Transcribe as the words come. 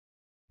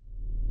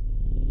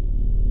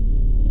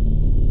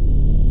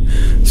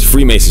This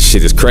Freemason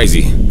shit is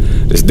crazy.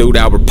 This dude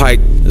Albert Pike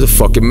is a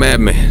fucking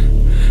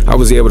madman. I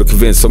was able to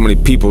convince so many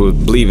people to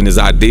believe in his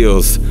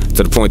ideals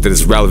to the point that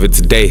it's relevant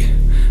today.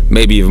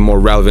 Maybe even more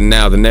relevant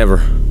now than ever.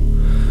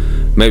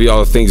 Maybe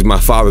all the things my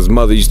father's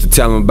mother used to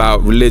tell him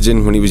about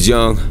religion when he was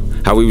young,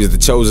 how we was the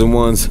chosen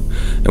ones,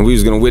 and we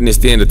was gonna witness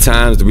the end of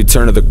times, the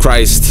return of the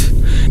Christ.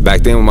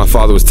 Back then when my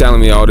father was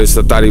telling me all this,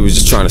 I thought he was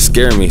just trying to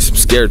scare me, some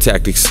scare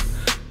tactics.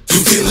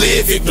 You can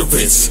live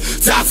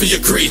ignorance, die for your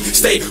creed,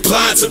 stay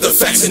blind to the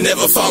facts and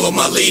never follow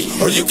my lead.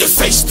 Or you can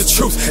face the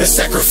truth and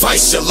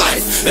sacrifice your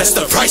life. That's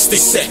the price they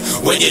set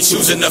when you're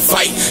choosing to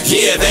fight.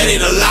 Yeah, that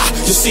ain't a lie.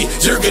 You see,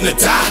 you're gonna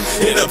die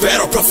in a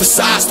battle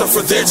prophesized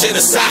for their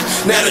genocide.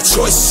 Now the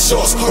choice is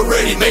yours,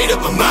 already made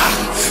up my mind.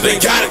 They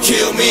gotta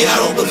kill me, I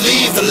don't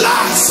believe the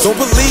lies. Don't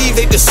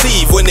believe they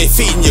deceive when they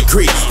feeding your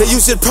greed. They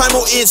using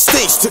primal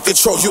instincts to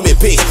control human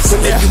beings.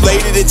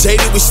 Manipulated and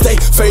jaded, we stay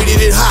faded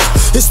and high.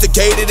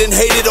 Instigated and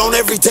hated on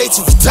every day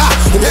till we die.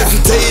 And every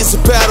day is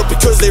a battle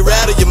because they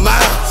rattle your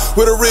mind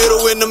with a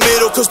riddle in the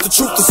middle, cause the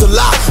truth is a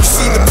lie. You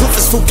see, the proof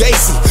is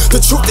fugazi, the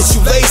truth is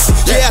you lazy.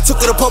 Yeah, I took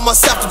it upon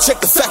myself to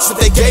check the facts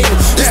that they gave me.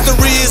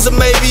 History is a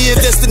maybe,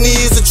 and destiny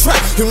is a trap.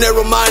 You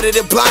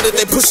narrow-minded and blinded,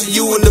 they pushing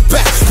you in the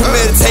back. You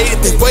meditated,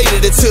 they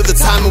waited until the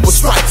timing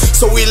was right.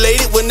 So we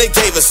elated when they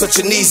gave us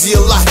such an easier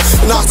life.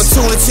 An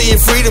opportunity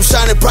and freedom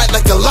shining bright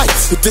like a light.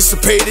 It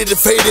dissipated and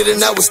faded, and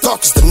now it's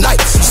dark as the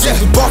night. You see,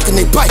 we bark and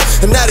they bite,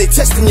 and now they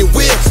testing your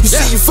will. You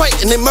see, you fight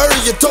and they murder,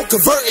 you don't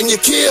convert and you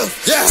kill.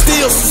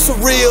 Still so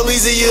surreal,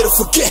 easier to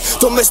forget.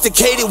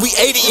 Domesticated, we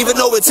ate it even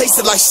though it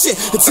tasted like shit.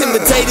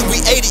 Intimidated,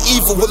 we ate it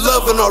evil with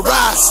love in our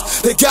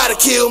eyes. They gotta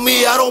kill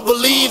me, I don't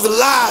believe the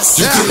lies.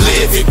 You can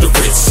live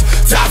ignorance,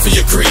 die for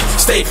your creed,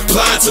 stay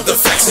blind to the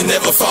facts and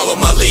never follow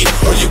my lead.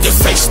 Or you can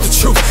face the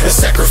truth and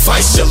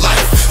sacrifice your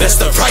life. That's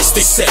the price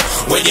they set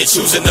when you're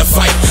choosing to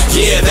fight.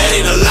 Yeah, that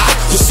ain't a lie.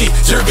 You see,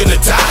 you're gonna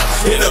die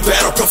in a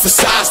battle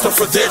prophesized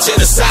for their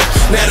genocide.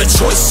 Now the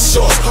choice is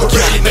yours,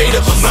 already made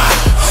up my mind.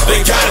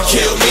 They gotta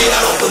kill me, I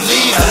don't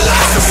believe the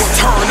lies. In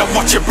return, I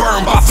watch it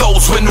burn by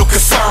those with no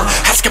concern.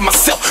 Asking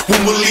myself,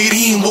 when will it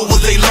end, what will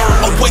they learn?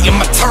 Awaiting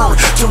my turn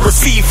to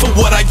receive for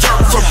what I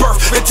yearn. From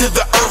birth into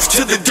the earth,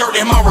 to the dirt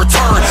in my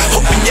return.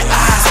 Open your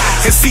eyes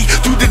and see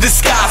through the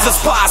disguise of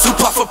spies who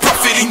puff a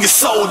profit in your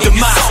soul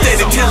demise.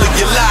 Steady telling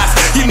your lies,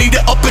 you need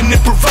to up and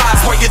improvise.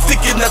 While you're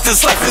thinking that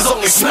this life is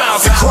only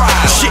smiles and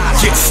cries. Shit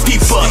gets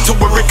deeper to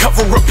where it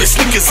cover up your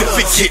sneakers. If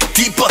it get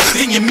deeper,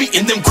 then you're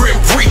meeting them grim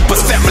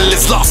reapers.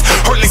 Family's lost,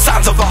 early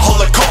signs of a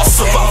holocaust.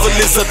 Survival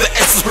is of the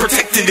essence,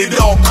 protected at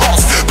all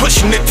costs.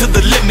 Pushing it to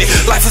the limit,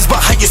 life is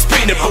about how you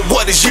spend it. But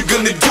what is you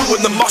gonna do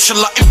when the martial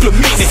law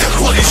implement it?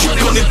 What is you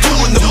gonna do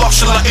when the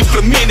martial law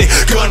implement it?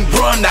 Gun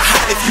run to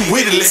hide, if you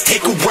with it, let's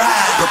take a ride.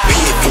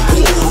 Prepare for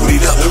war,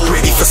 booted up,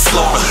 ready for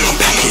slaughter.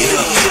 Back it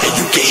up, and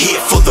you get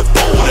hit for the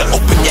border.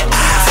 Open your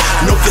eyes,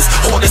 know this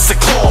hard as a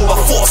claw. My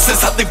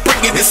forces, how they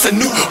bring it, it's a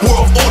new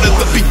world order.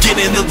 The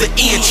beginning of the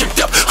end, chipped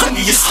up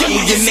under your skin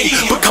with your name.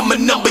 Become a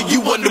number,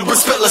 you under a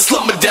spell of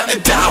slumming down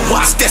and die.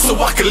 Watch that so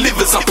I can live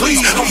as I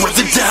please. I'm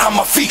rather die on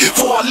my feet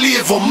before I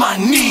live on my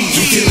knees.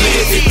 You can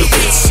live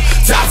ignorance,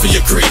 die for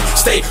your creed,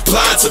 stay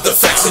blind to the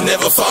facts and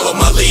never follow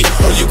my lead.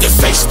 Or you can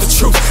face the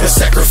truth and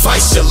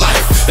sacrifice your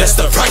life. That's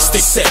the price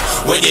they set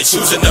when you're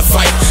choosing to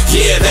fight.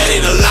 Yeah, that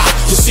ain't a lie.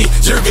 You see,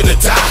 you're gonna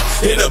die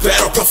in a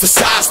battle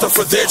prophesized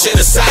for their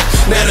genocide.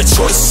 Now the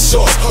choice is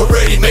yours,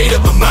 already made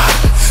up my mind.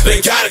 They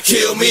gotta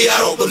kill me,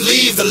 I don't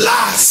believe the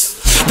lies.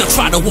 They'll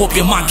try to warp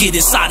your mind, get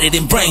inside it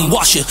and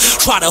brainwash you.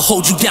 Try to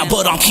hold you down,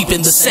 but I'm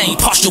keeping the same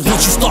posture.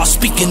 Once you start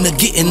speaking or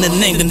getting the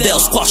name, then they'll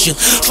squash you.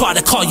 Try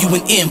to call you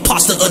an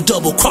imposter, a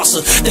double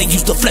crosser. They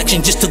use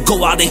deflection just to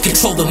go out and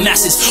control the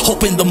masses.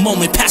 Hoping the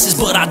moment passes,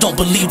 but I don't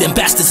believe them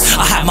bastards.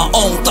 I have my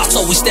own thoughts,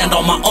 always stand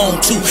on my own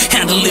too.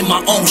 Handling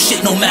my own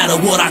shit no matter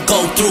what I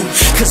go through.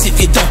 Cause if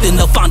you don't, then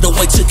they'll find a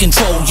way to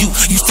control you.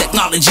 Use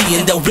technology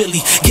and they'll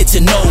really get to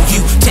know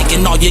you.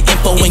 Taking all your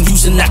info and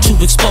using that to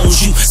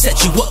expose you.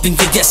 Set you up, then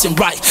you're guessing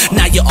right.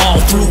 Now you're all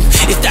through.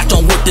 If that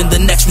don't work, then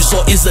the next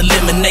resort is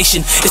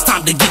elimination. It's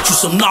time to get you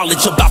some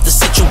knowledge about the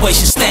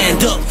situation. Stand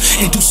up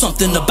and do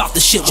something about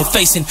the shit we're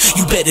facing.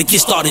 You better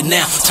get started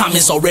now, time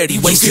is already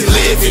wasted. You can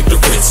live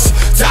ignorance,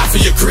 die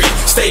for your creed,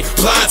 stay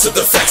blind to the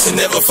facts and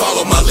never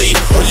follow my lead.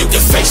 Or you can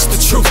face the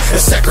truth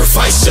and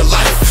sacrifice your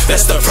life.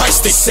 That's the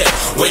price they set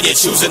when you're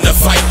choosing to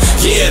fight.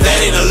 Yeah, that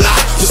ain't a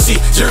lie. You see,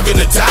 you're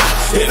gonna die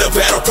in a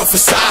battle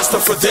prophesized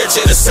for their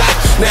genocide.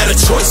 Now the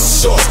choice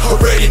is yours,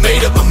 already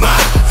made up my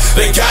mind.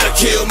 They gotta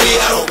kill me,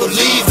 I don't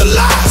believe the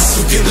lies.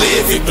 You can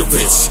live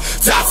ignorance,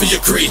 die for your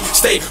creed,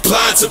 stay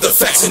blind to the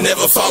facts and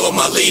never follow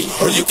my lead.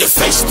 Or you can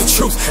face the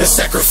truth and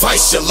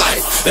sacrifice your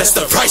life. That's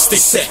the price they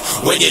set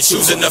when you're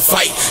choosing to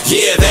fight.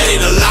 Yeah, that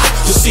ain't a lie.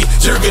 You see,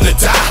 you're gonna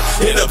die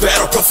in a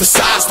battle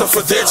prophesized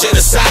for their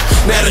genocide.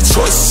 Now the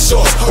choice is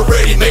yours,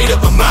 already made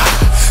up my mind.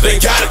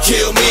 They gotta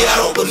kill me, I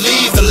don't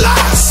believe the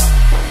lies.